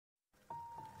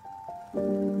Once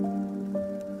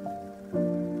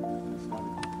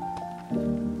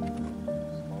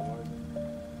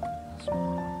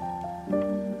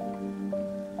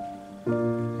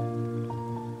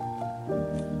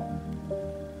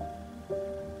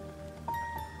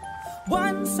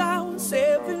I was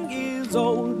 7 years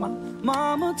old, my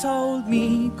mama told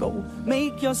me, go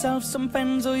make yourself some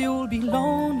friends or you'll be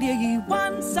lonely.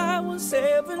 Once I was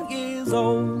 7 years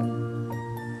old.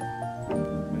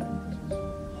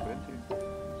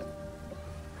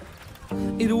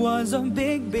 It was a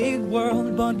big, big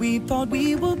world, but we thought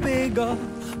we were bigger,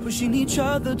 pushing each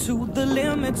other to the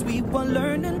limits. We were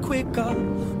learning quicker.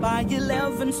 By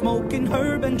 11, smoking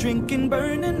herb and drinking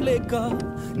burning liquor.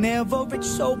 Never rich,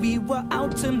 so we were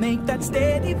out to make that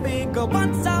steady figure.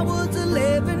 Once I was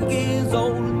 11 years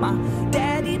old, my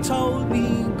daddy told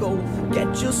me, go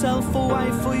get yourself a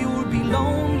wife or you'll be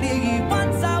lonely.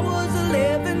 Once I was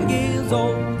 11 years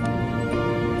old.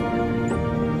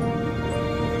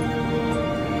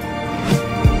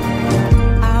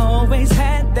 Always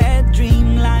had that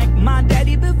dream like my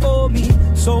daddy before me.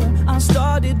 So I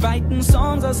started writing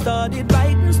songs, I started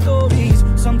writing stories.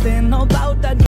 Something about that